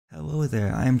Hello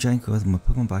there, I am GiantGrotle with my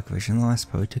Pokemon Black version. In the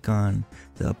last part we took on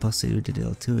the Pulsate we did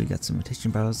L2, we got some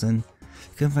rotation battles in.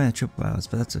 We couldn't find the triple battles,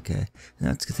 but that's okay. Now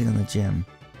let's get on the gym.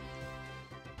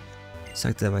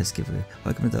 Suck the advice giver.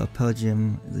 Welcome to the Opel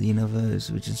Gym. The Unova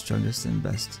is region's strongest and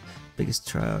best, biggest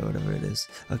trial or whatever it is.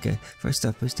 Okay, first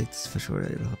off, please take this fresh water,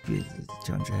 it'll help you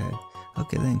challenge your head.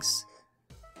 Okay, thanks.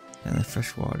 And the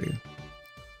fresh water.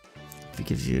 If it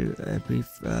gives you a brief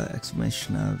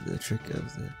explanation of the trick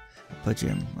of the Opel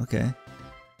Gym. Okay.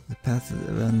 The path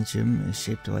around the gym is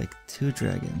shaped like two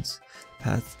dragons. The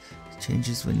path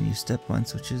changes when you step on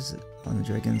switches on the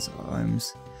dragon's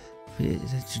arms. Pay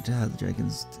attention to how the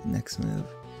dragon's next move.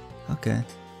 Okay.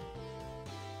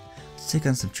 Let's take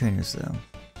on some trainers though.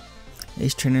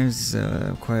 Ace trainers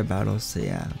require battles, so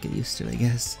yeah, I'll get used to it I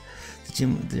guess. The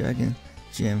dragon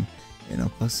gym in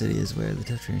Opel City is where the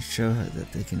tough trainers show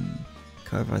that they can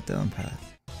carve out their own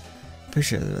path. Pretty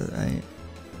sure that I...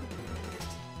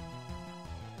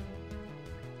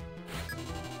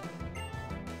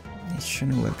 Ace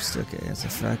trainer works, okay, that's a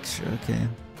fracture, okay.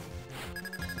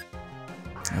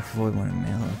 Avoid one in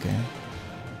mail, okay.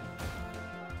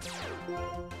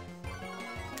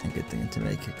 A good thing until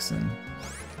May kicks in.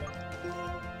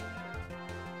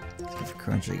 Let's go for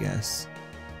crunch, I guess.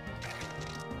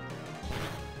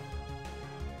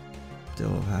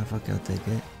 Still half, okay, I'll take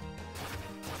it.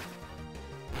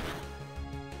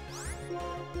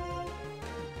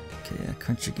 Okay, yeah,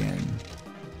 crunch again.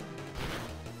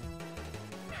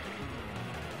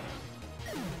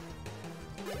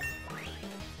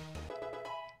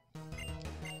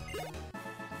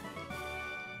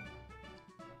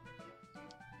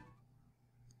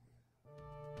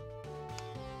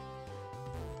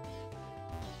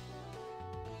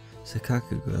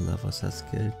 Sakakugo levels, that's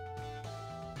good.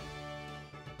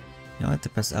 You don't have to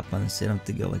press up on this, you don't have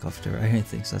to go like off to the right or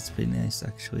anything, so that's pretty nice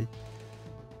actually.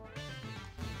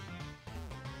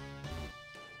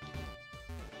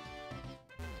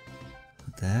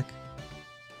 What the heck?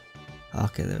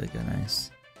 Okay, there we go,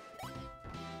 nice.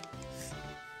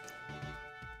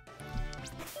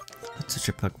 Let's switch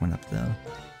your Pokemon up though.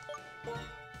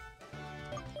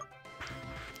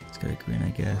 Let's go to green,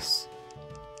 I guess.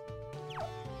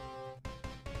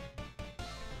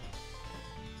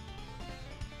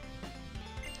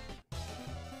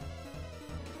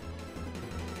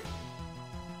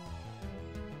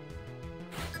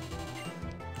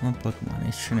 One Pokemon,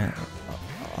 he's trying to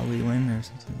Ollie win or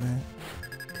something like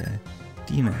that. Okay.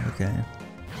 Dino, okay.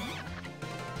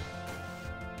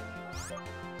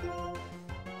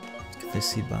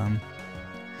 Let's go for Bomb.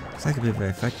 It's not gonna be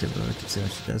very effective, but I can see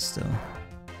what she does still.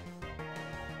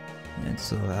 And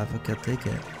so I'll take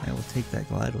it. I will take that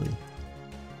gladly.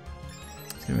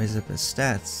 It's gonna raise up his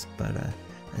stats, but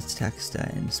that's attack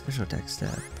stat and special attack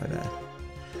stat, but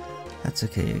that's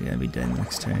okay, you're gonna be dead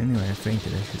next turn anyway. I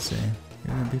fainted, I should say.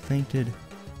 You're gonna be fainted.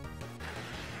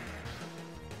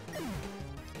 Yeah,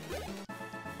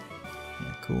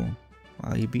 cool.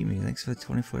 Wow, you beat me. Thanks for the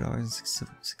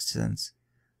 $24.60.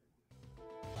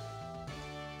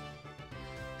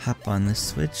 Hop on this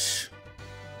switch.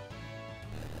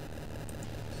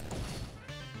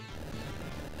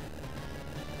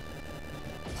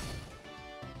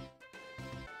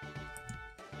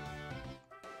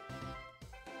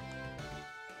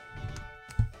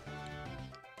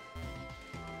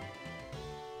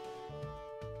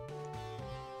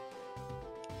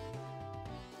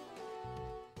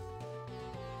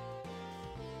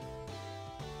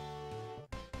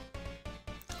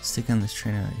 Stick on this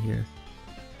trainer right here.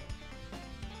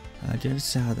 Do you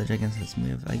understand how the dragon says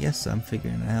move? I guess I'm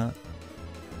figuring it out.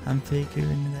 I'm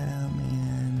figuring it out,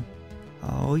 man.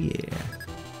 Oh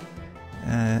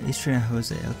yeah. He's trainer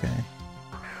Jose, okay.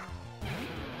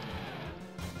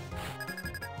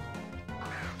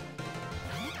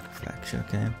 Fracture,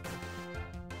 okay.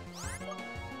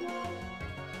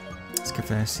 Let's go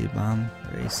for AC Bomb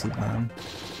or AC Bomb.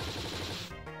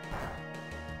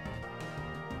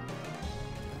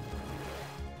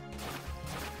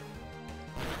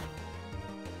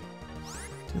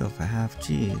 Go for half,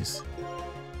 jeez.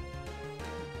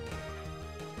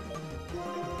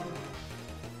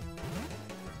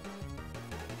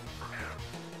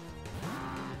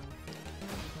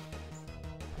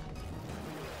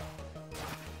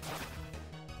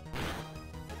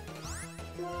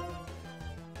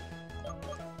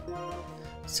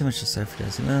 See how much the surfer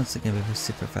does. Even though it's not gonna be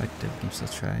super effective, we can still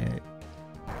try it.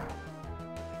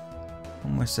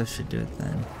 One more stuff should do it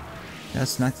then. Yeah,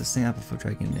 let's knock this thing out before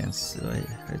Dragon Dance so it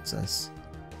hurts us.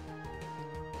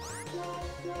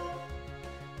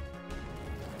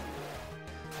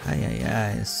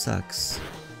 Ay, it sucks.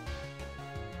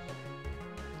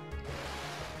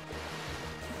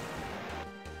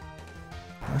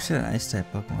 I wish I had an ice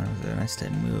type Pokemon with an ice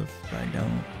type move, but I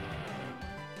don't.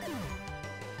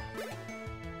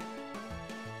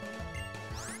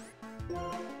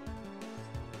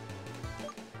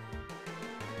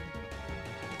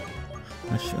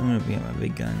 I'm gonna be at my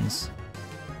big guns.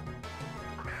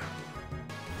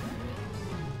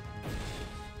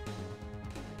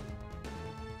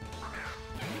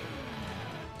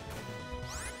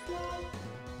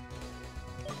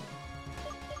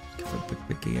 Go for a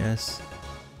big, I guess.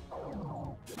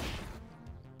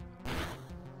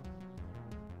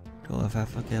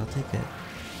 Okay, I'll take it.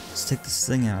 Let's take this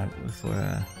thing out before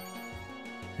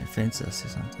it faints us or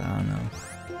something. I don't know.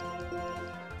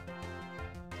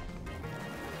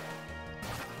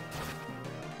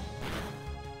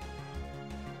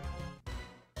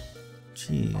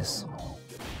 Jeez.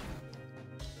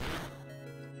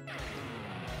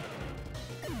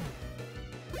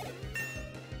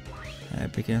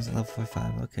 Alright, beginners at level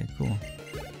 45. Okay, cool.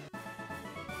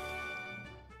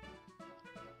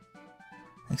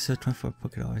 Thanks for 24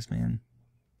 Pokédollars, man.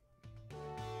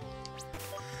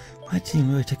 My team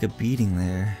really took a beating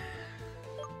there.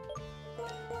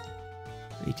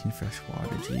 18 fresh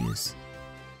water, jeez.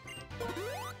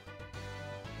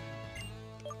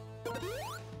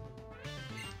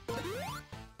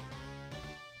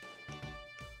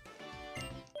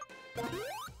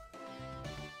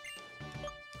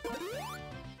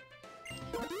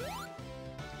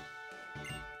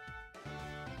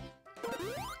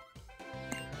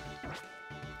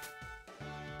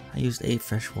 I used 8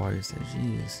 fresh waters there,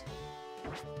 jeez.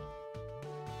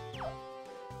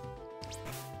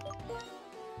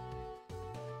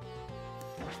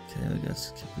 Okay, there we go,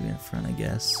 let's keep it in front, I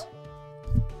guess.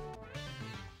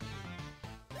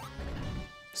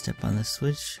 Step on the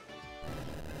switch.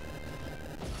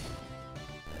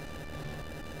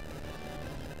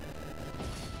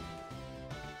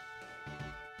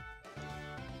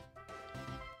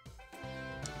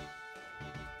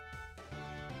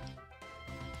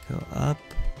 Go up,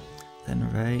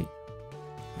 then right,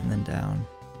 and then down.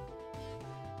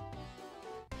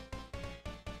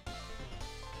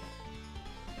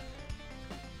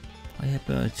 Oh yeah,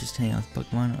 but just hang out with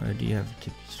Pokemon, or do you have to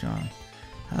be strong?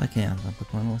 I like hanging out with my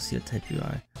Pokemon, we'll see what type you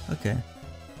are. Okay.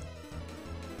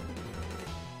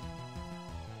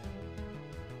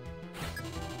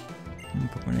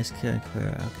 Pokemon is clear,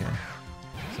 okay.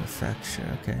 So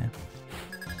fracture, okay.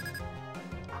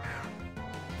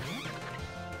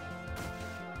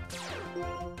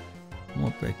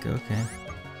 More break, okay.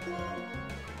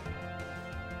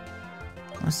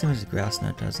 Let's see what the grass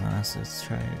nut does on us, let's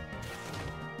try it.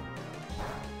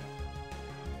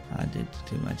 I did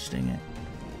too much, dang it.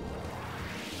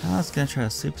 I was gonna try to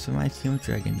sleep through my team with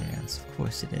Dragon Dance, of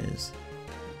course it is.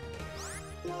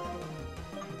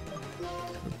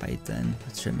 Bite then,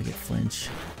 let's try to make it flinch.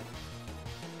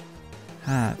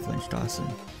 Ha, it flinched, awesome.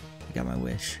 I got my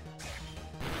wish.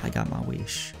 I got my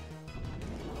wish.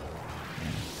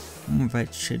 More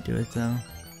bite should do it though.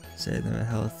 Save their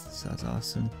health, so that's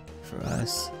awesome for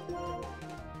us.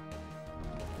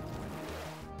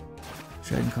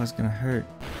 Dragon Claw's gonna hurt.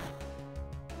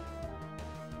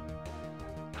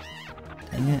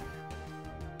 Dang it.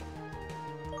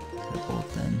 Get a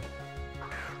bolt then.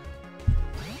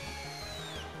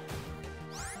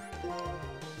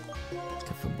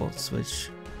 Go for bolt switch.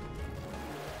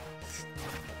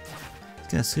 It's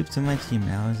gonna sweep to my team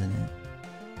now, isn't it?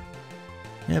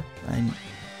 Yep,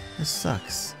 this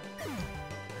sucks.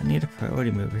 I need a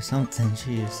priority move or something,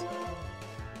 jeez.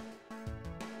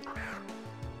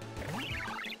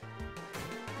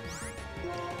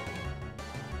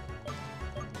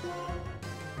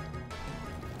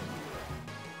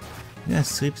 Yeah,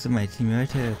 sweeps of my team right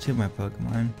here to my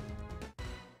Pokemon.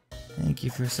 Thank you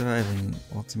for surviving,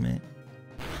 Ultimate.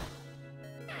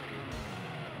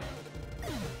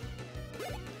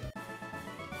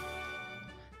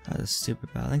 That was a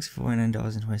stupid battle. Thanks for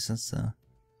 $49.20 though.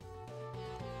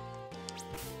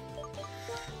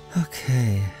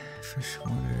 Okay, fresh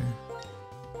water.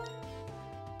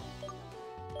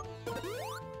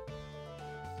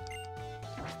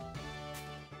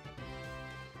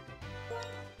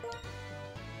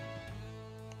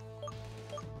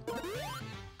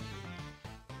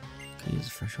 Could use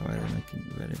fresh water to make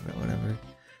it better, but whatever.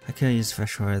 I could use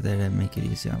fresh water there to make it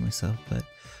easier on myself, but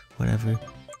whatever.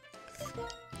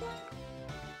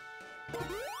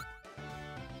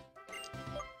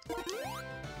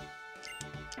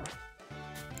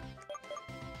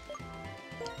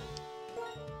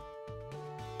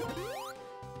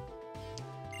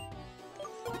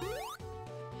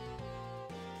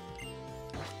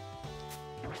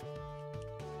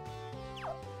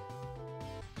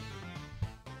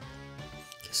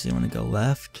 So you want to go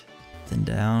left, then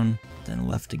down, then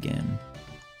left again.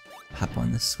 Hop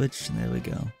on the switch, and there we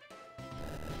go.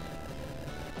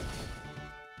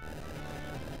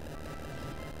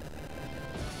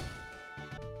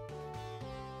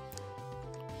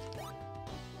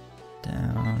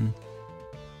 Down.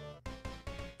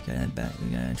 Got back. We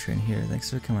got a train here.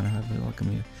 Thanks for coming. I hope we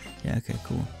welcome you. Yeah. Okay.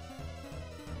 Cool.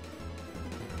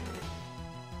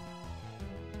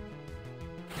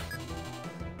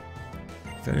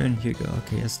 Further in here go.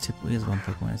 Okay, he has one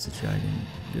Pokemon. It's a dragon,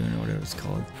 doing whatever it's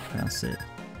called. Pronounce it.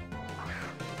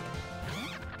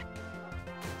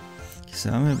 So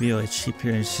I'm gonna be able to cheap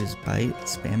here and just bite,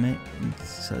 spam it, and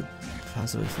so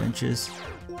possibly flinches.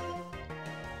 Oh,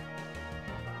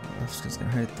 it's just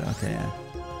gonna hurt though. Okay, yeah.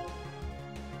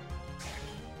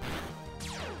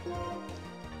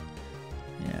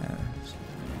 Yeah,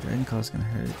 Dragon Claw's gonna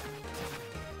hurt.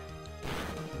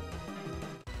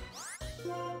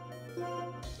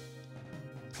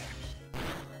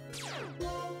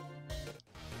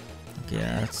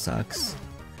 Yeah, that sucks.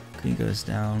 Queen goes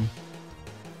down.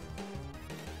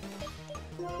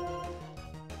 Got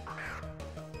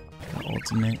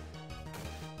ultimate.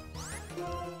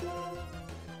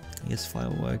 I guess fly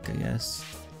will work, I guess.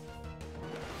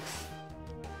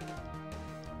 I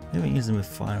haven't used them with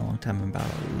fly in a long time in battle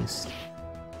at least.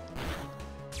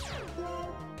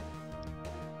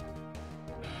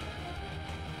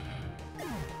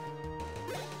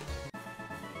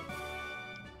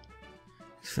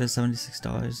 For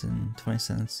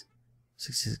 $76.20,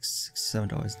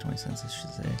 $67.20, I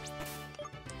should say.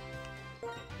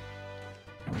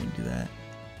 I'm gonna do that.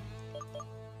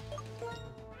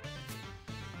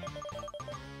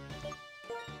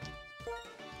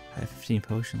 I have 15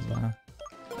 potions, wow.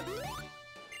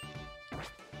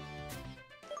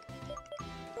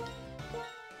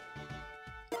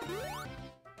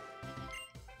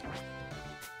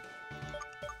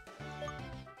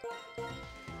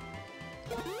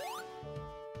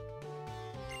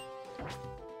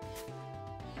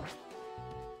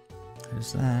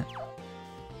 There's that.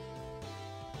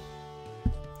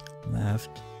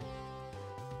 Left.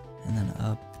 And then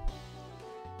up.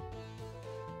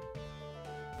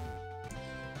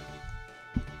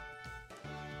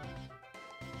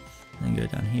 Then go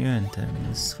down here and turn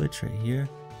the switch right here.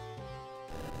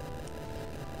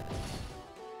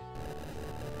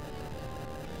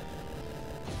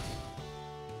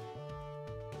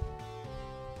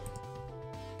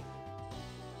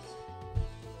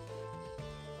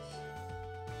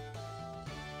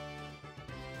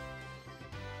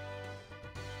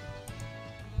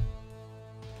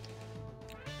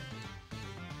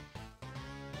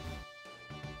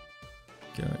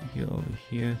 Go right here, over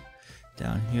here,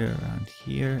 down here, around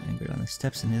here, and go down the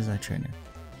steps, and here's our trainer.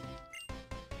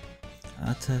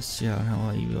 I'll test you out how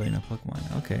well you really know Pokemon.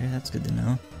 Okay, that's good to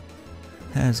know.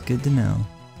 That's good to know.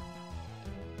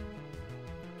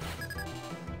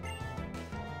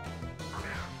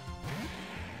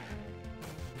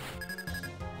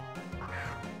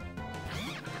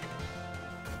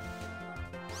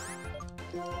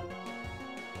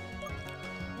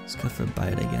 Let's go for a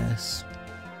bite, I guess.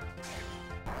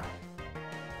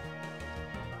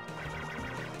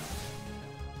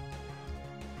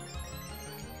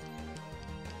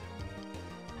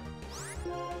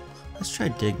 Let's try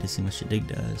dig to see what your dig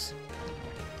does.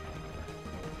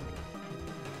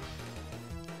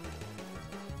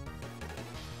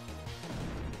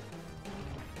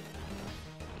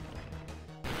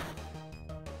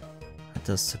 That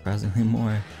does surprisingly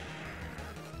more.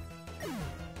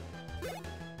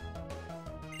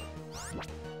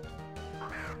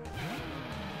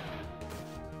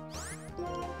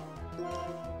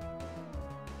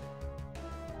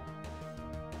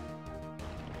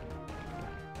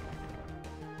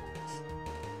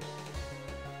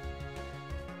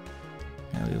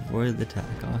 We avoided the attack,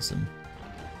 awesome.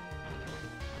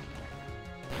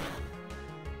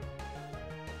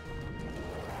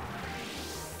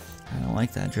 I don't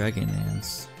like that dragon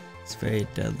dance. It's very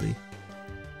deadly.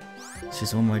 It's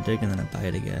just one more dig and then a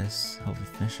bite, I guess. Hope we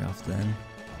finish off then.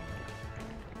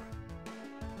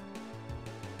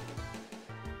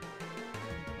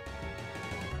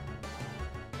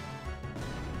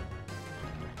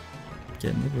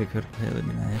 Yeah, maybe a critical hit would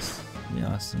be nice. Would be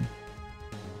awesome.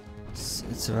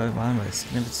 It's survived by the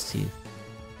skin of its teeth.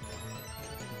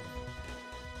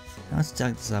 Now let's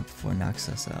check this out before it knocks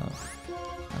us out.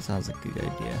 That sounds like a good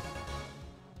idea.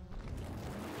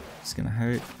 It's gonna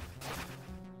hurt.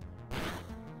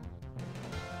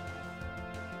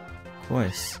 Of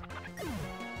course.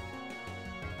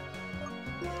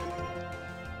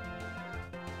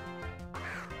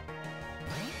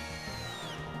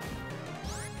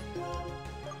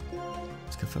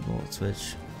 go for Volt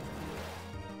Switch.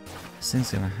 This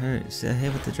thing's gonna hurt. See, I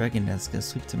hate with the Dragon Dance, it's gonna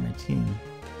sweep through my team.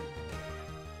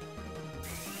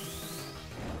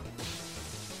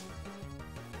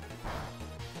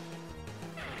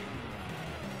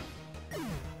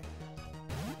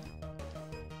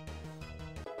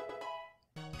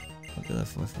 Look at that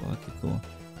 4-4, okay, cool.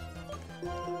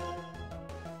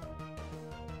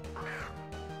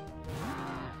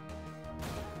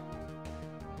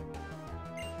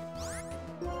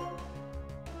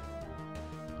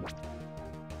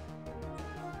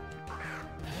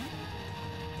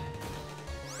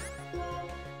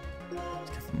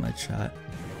 Mud shot.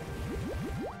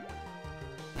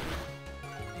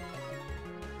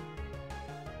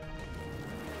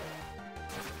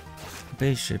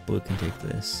 Base ship blue can take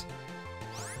this.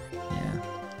 Yeah.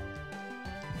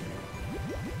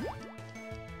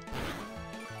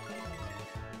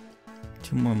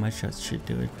 Two more mud shots should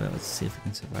do it, but let's see if we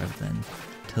can survive then.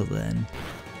 Till then.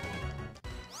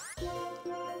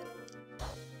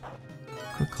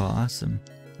 Quick call, awesome.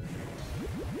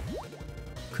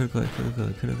 Could've got.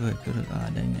 Ah,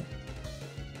 dang it.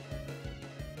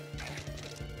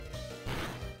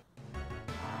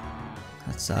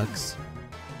 That sucks.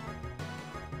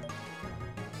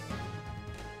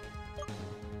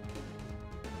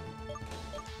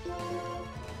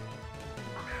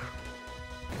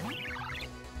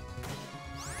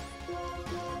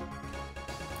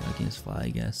 I can just fly, I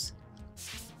guess.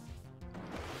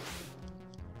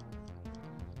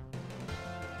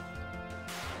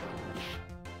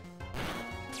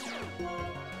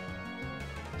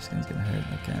 This gun's gonna hurt,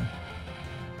 okay.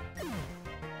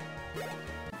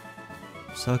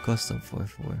 So close to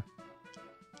 4-4.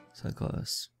 So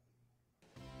close.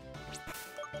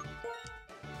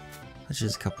 That's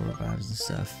just a couple revives and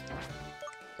stuff.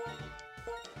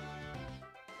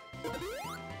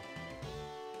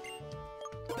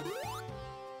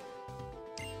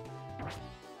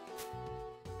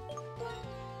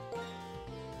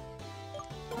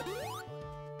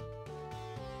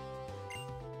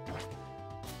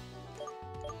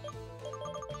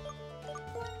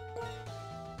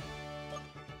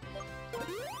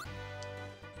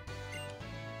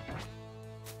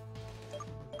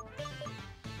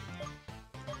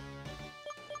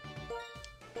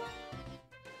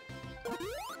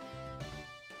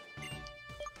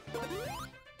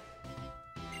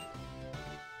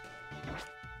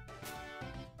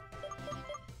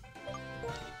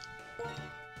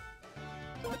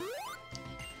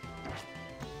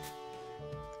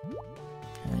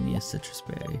 I need a citrus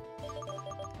berry.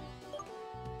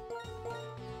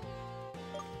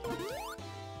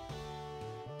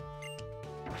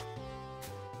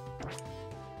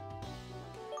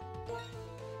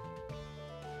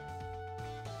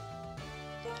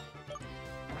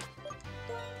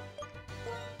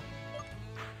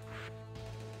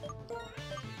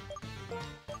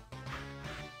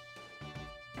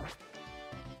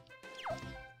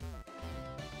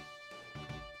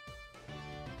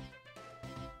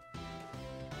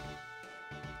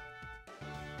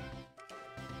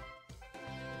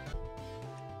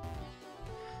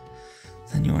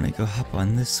 Then you want to go hop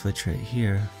on this switch right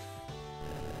here.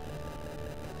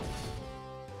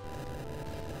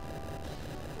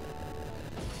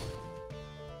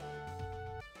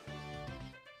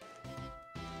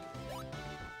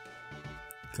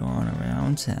 Going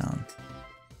around town.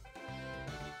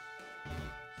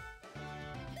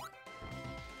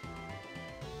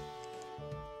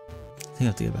 I think I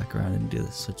have to go back around and do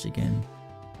the switch again.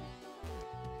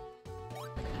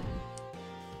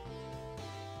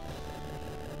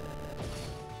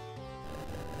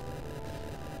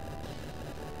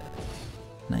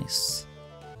 Nice.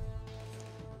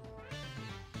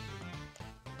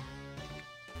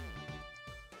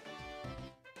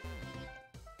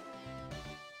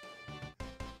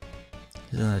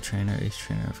 There's another trainer, ace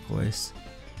trainer, of course.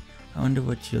 I wonder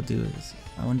what you'll do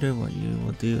I wonder what you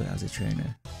will do as a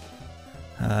trainer.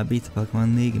 Beat the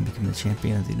Pokemon League and become the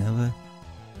champion of the Unova?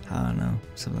 I don't know,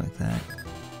 something like that.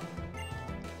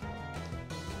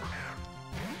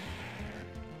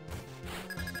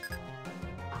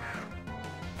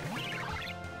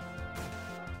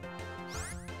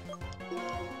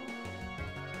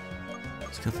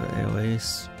 Let's go for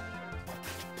AOAs.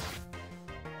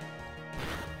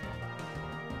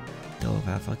 Double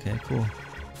Path, okay, cool.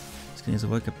 It's gonna use a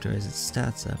wake up to raise its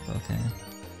stats up, okay.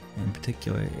 In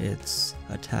particular, its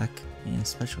attack and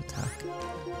special attack.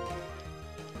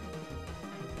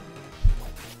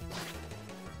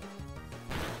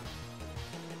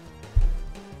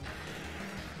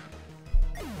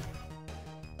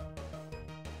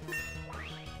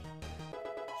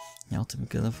 Yeah, ultimate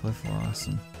good level 4,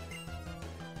 awesome.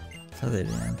 Feather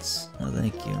dance. Oh,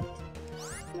 thank you.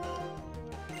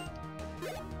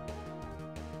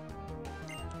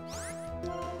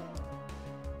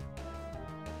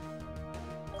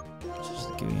 Just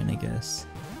green, I guess.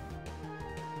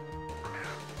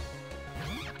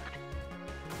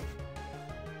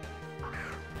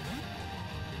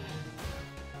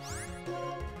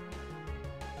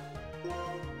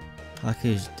 I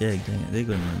could just dig, dang it, they're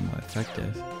going to be more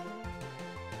effective.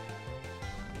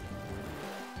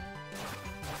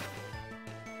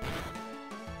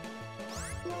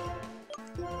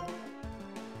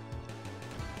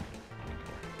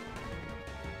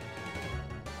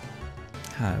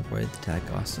 Avoid the attack,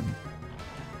 awesome.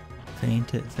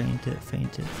 Feint it, feint it,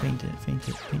 feint it, feint it, feint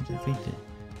it, feint it, feint it.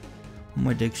 One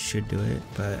more dig should do it,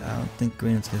 but I don't think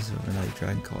green is going to survive like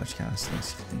Dragon College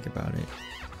castings if you think about it.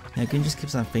 Yeah, green just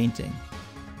keeps on fainting.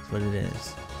 That's what it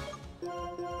is.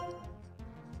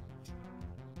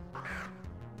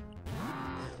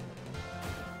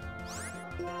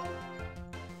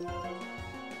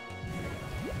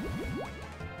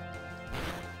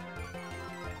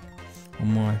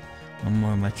 One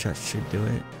more, my shot should do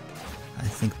it. I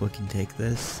think we can take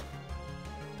this.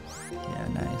 Yeah,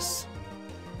 nice.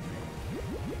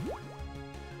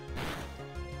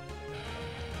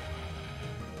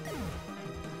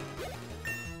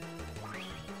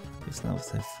 It's now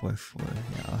with a 4-4.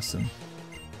 Yeah, awesome.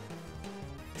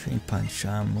 Train punch.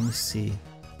 Let me see.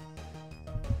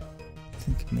 I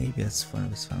think maybe that's one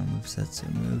of his final movesets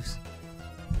or moves.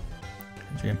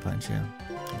 Drain punch, yeah.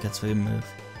 I think that's what he move.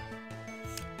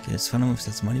 Okay, his final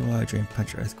moveset's Muddy Water, Drain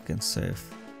Punch, Earthquake, and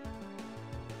Surf.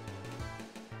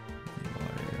 Muddy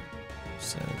Water,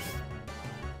 Surf.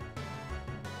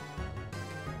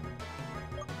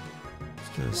 Let's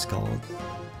go to Scald.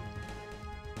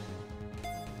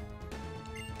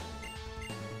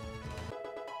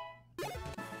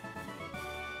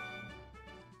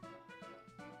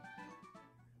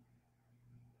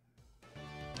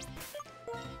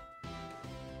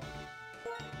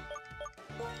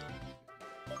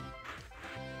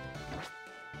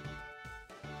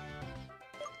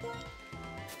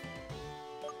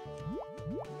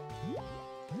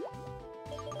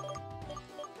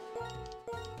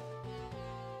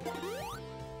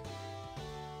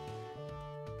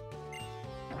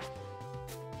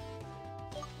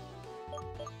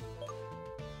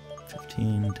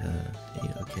 To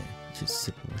 8, okay. Just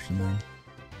Super Potion then.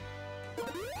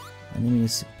 I need to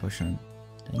use Super Potion.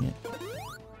 Dang it.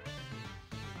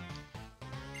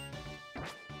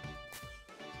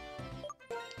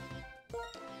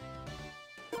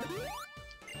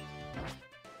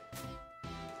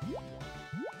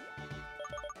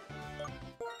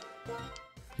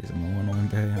 Use my 1-1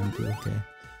 berry on blue, okay.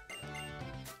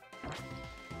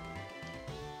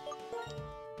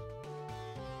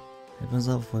 Everyone's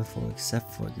level 4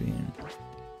 except for green.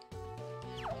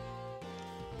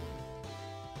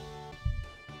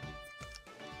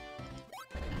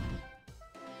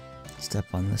 Step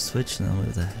on the switch and then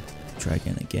with the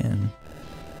dragon again.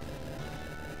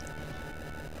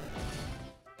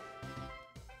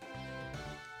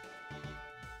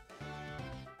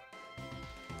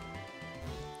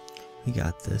 We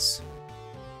got this.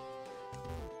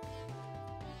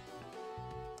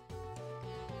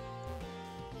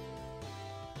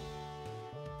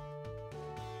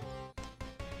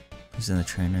 He's in the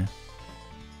trainer.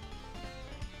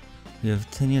 You have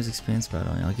 10 years experience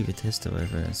battling. I'll give you a taste of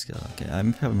whatever skill. Okay,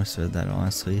 I'm probably misread that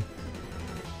honestly.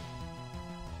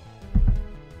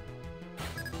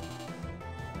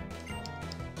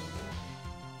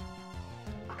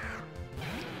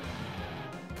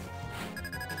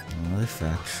 Another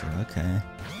fracture, okay.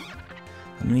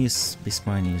 I'm gonna be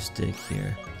smart and use dig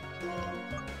here.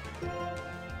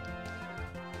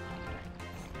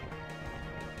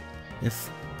 If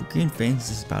green faints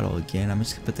this battle again, I'm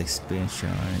just gonna put the experience share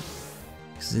on it.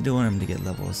 Because I do want him to get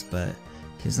levels, but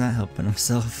he's not helping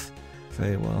himself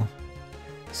very well.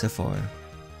 So far.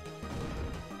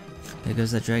 There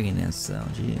goes that dragon dance though,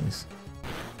 jeez.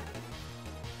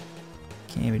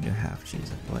 Can't even do half, jeez,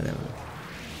 whatever.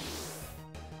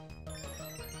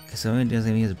 Because what I'm gonna do is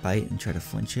I'm gonna use a bite and try to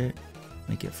flinch it.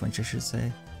 Make it flinch, I should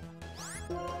say.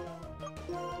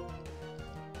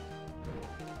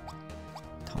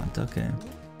 Taunt, okay.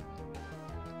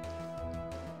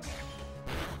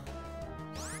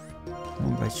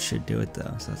 One bite should do it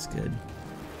though, so that's good.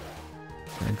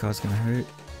 Dragon Call's gonna hurt.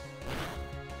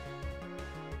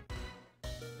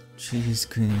 Jeez,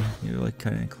 green, you're like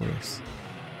cutting it close.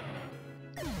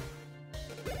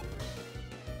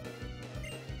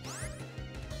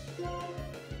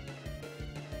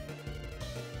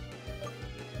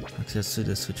 Actually, let's do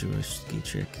the switcheroo ski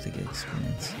trick to get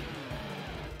experience.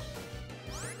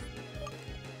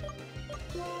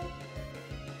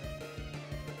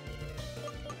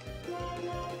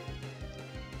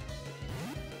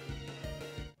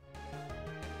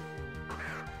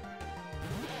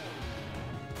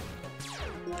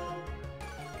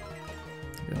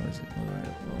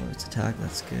 Oh, its attack,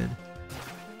 that's good.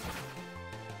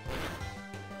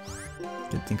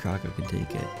 Good thing Croco can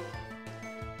take it.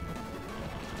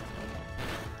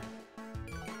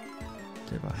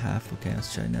 Did about half. Okay,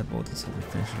 let's try net bolt and see if we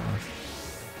finish it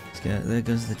off. Let's get, there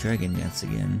goes the dragon yet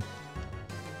again.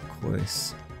 Of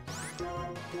course.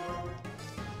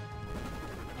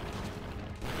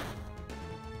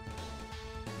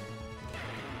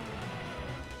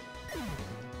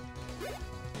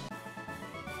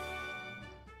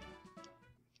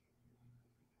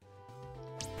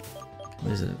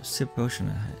 There's a sip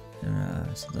potion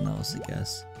and something else, I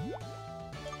guess.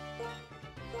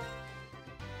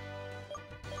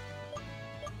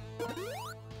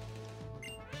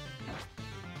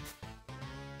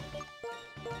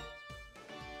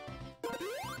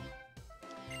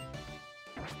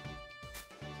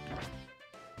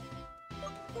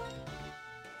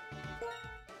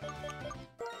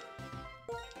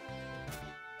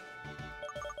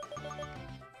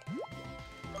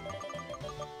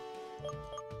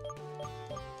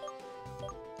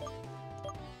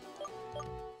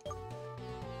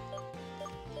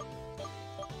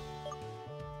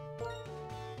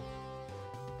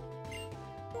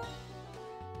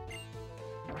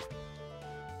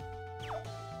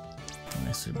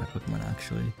 I switched my Pokemon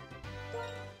actually.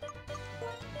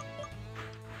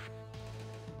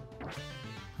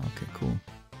 Okay, cool.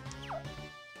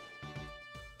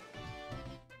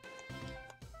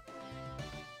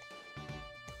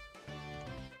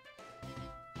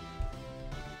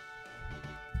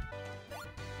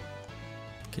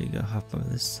 Okay, you gotta hop over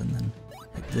this and then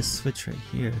hit this switch right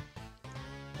here.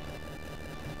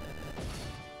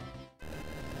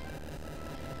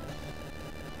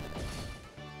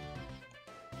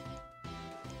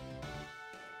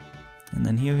 And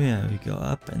then here we go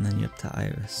up, and then you're up to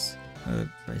Iris. Or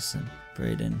Bryson.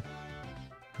 Brayden.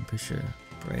 I'm pretty sure.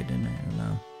 Brayden, I don't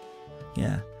know.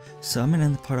 Yeah. So I'm gonna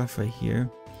end the part off right here.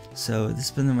 So this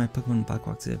has been my Pokemon Black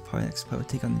Walk to the part. Next part will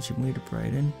take on the gym leader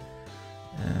Brayden.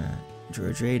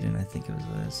 Drayden, I think it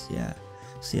was. Yeah.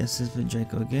 So yes, this has been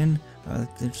Draco again. I'd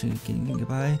like to thank you again.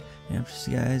 Goodbye. And I'll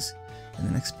see you guys in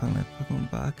the next part of my Pokemon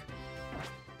Black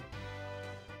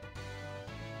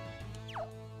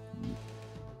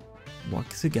Walk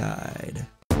the Guide.